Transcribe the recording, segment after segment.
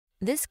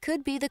This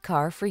could be the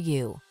car for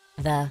you.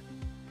 The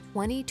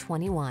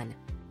 2021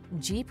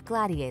 Jeep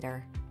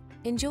Gladiator.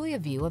 Enjoy a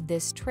view of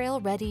this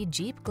trail-ready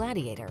Jeep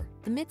Gladiator,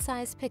 the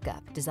midsize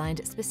pickup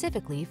designed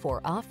specifically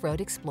for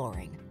off-road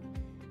exploring.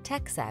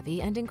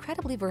 Tech-savvy and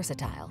incredibly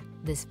versatile,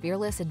 this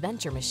fearless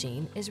adventure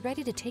machine is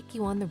ready to take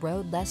you on the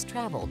road less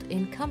traveled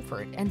in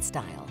comfort and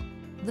style.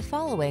 The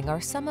following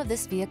are some of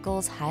this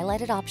vehicle's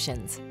highlighted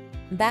options: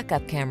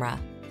 backup camera,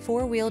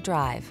 four-wheel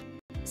drive,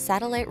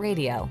 satellite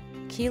radio,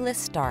 keyless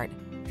start,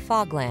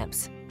 fog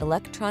lamps,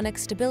 electronic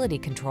stability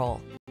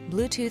control,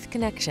 Bluetooth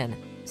connection,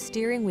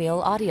 steering wheel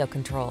audio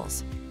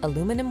controls,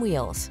 aluminum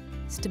wheels,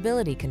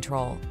 stability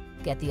control.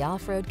 Get the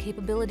off-road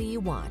capability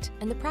you want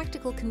and the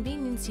practical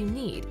convenience you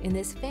need in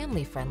this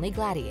family-friendly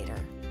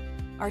Gladiator.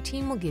 Our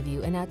team will give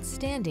you an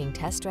outstanding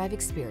test drive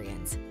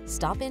experience.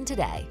 Stop in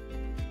today.